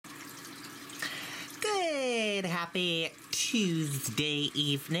good, happy Tuesday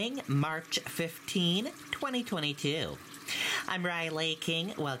evening, March 15, 2022. I'm Riley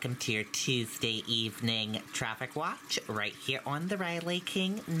King. Welcome to your Tuesday evening traffic watch right here on the Riley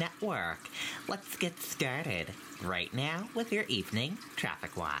King Network. Let's get started right now with your evening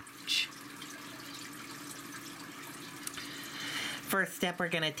traffic watch. First up, we're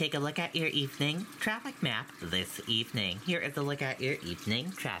going to take a look at your evening traffic map this evening. Here is a look at your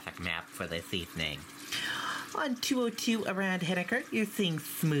evening traffic map for this evening. On 202 around Henniker, you're seeing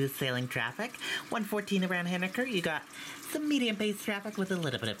smooth sailing traffic. 114 around Henniker, you got some medium-paced traffic with a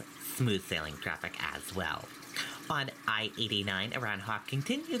little bit of smooth sailing traffic as well. On I-89 around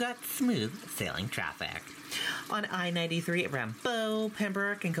Hopkinton, you got smooth sailing traffic. On I-93 around Bow,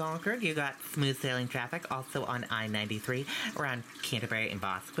 Pembroke, and Concord, you got smooth sailing traffic. Also on I-93 around Canterbury and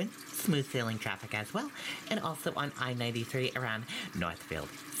Boscawen, smooth sailing traffic as well. And also on I-93 around Northfield,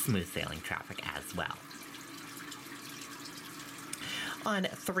 smooth sailing traffic as well. On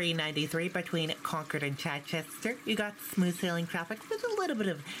 393 between Concord and Chichester, you got smooth sailing traffic with a little bit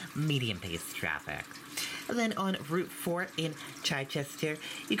of medium-paced traffic. And then on Route 4 in Chichester,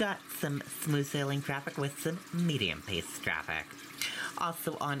 you got some smooth sailing traffic with some medium-paced traffic.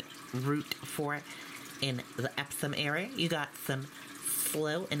 Also on Route 4 in the Epsom area, you got some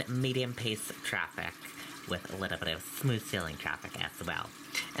slow and medium-paced traffic with a little bit of smooth sailing traffic as well.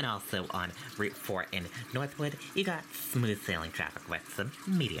 And also on Route 4 in Northwood, you got smooth sailing traffic with some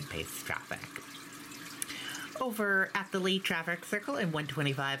medium-paced traffic. Over at the Lee Traffic Circle in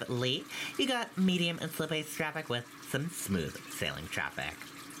 125 Lee, you got medium and slow-paced traffic with some smooth sailing traffic.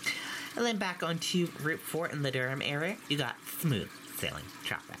 And then back onto Route 4 in the Durham area, you got smooth sailing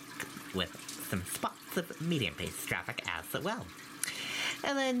traffic with some spots of medium-paced traffic as well.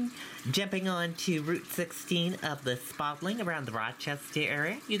 And then jumping on to Route 16 of the Spalding around the Rochester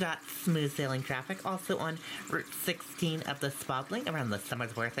area, you got smooth sailing traffic. Also on Route 16 of the Spalding around the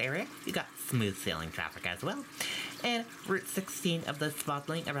Somersworth area, you got smooth sailing traffic as well. And Route 16 of the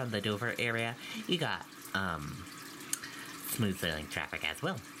Spalding around the Dover area, you got smooth sailing traffic as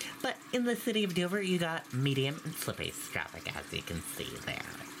well. But in the city of Dover, you got medium and slow-paced traffic, as you can see there.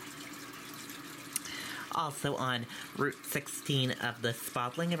 Also on Route 16 of the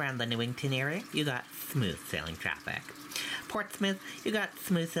Spalding around the Newington area, you got smooth sailing traffic. Portsmouth, you got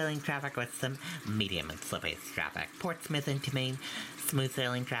smooth sailing traffic with some medium and slow-paced traffic. Portsmouth into Maine, smooth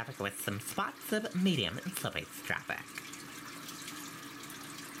sailing traffic with some spots of medium and slow-paced traffic.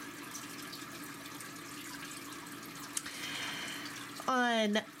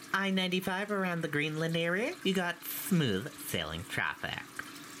 On I-95 around the Greenland area, you got smooth sailing traffic.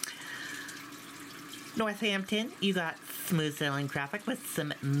 Northampton, you got smooth sailing traffic with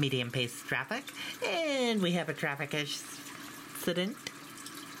some medium-paced traffic. And we have a traffic accident.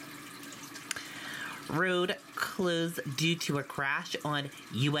 Road closed due to a crash on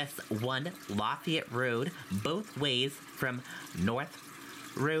US 1 Lafayette Road, both ways from North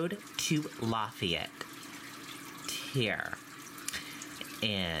Road to Lafayette. Here.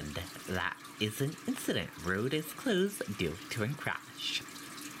 And that is an incident. Road is closed due to a crash.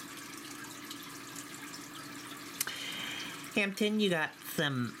 Hampton, you got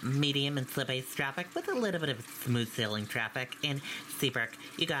some medium and slow-paced traffic with a little bit of smooth sailing traffic. In Seabrook,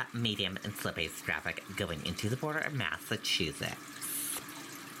 you got medium and slow-paced traffic going into the border of Massachusetts.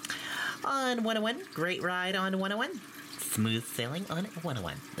 On 101, great ride on 101. Smooth sailing on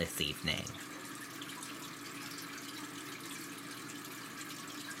 101 this evening.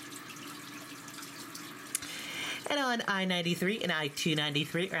 And on I-93 and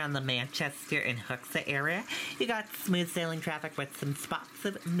I-293 around the Manchester and Hooksett area, you got smooth sailing traffic with some spots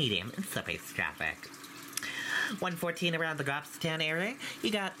of medium and slow-paced traffic. 114 around the Goffstown area,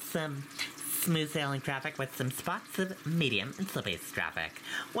 you got some smooth sailing traffic with some spots of medium and slow-paced traffic.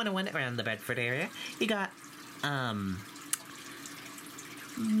 101 around the Bedford area, you got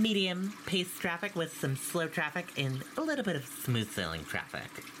medium-paced traffic with some slow traffic and a little bit of smooth sailing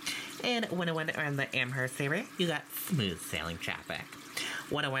traffic. And 101 around the Amherst area, you got smooth sailing traffic.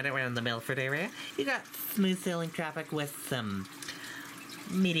 101 around the Milford area, you got smooth sailing traffic with some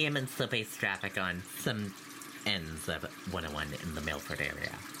medium and slow-paced traffic on some ends of 101 in the Milford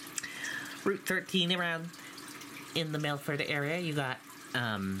area. Route 13 around in the Milford area, you got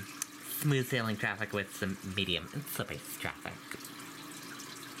smooth sailing traffic with some medium and slow-paced traffic.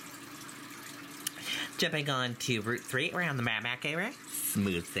 Jumping on to Route 3 around the Merrimack area,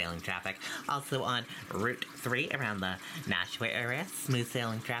 smooth sailing traffic. Also on Route 3 around the Nashua area, smooth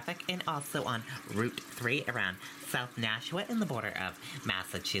sailing traffic. And also on Route 3 around South Nashua in the border of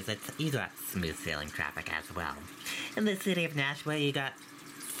Massachusetts, you got smooth sailing traffic as well. In the city of Nashua, you got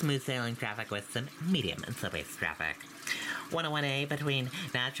smooth sailing traffic with some medium and slow-paced traffic. 101A between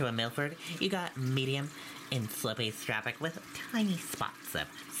Nashua and Milford, you got medium and slow-paced traffic with tiny spots of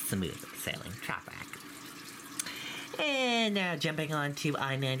smooth sailing traffic. And now jumping on to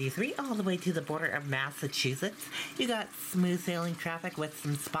I-93 all the way to the border of Massachusetts, you got smooth sailing traffic with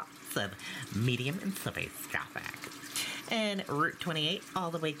some spots of medium and slow-paced traffic. And Route 28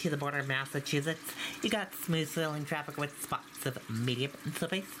 all the way to the border of Massachusetts, you got smooth sailing traffic with spots of medium and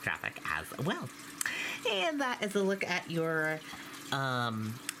slow-paced traffic as well. And that is a look at your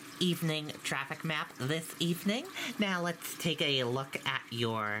evening traffic map this evening. Now let's take a look at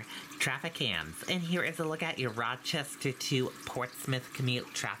your traffic cams. And here is a look at your Rochester to Portsmouth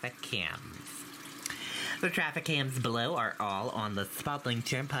commute traffic cams. The traffic cams below are all on the Spalding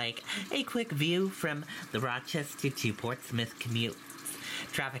Turnpike. A quick view from the Rochester to Portsmouth commute.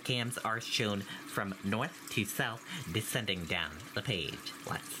 Traffic cams are shown from north to south, descending down the page.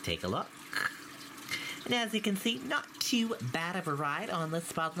 Let's take a look. And as you can see, not too bad of a ride on the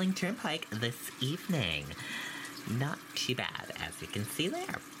Spalding Turnpike this evening. Not too bad, as you can see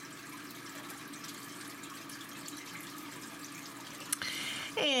there.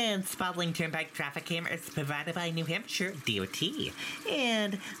 And Spalding Turnpike traffic camera is provided by New Hampshire DOT.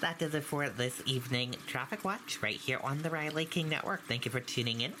 And that does it for this evening Traffic Watch right here on the Riley King Network. Thank you for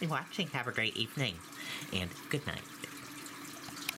tuning in and watching. Have a great evening, and good night.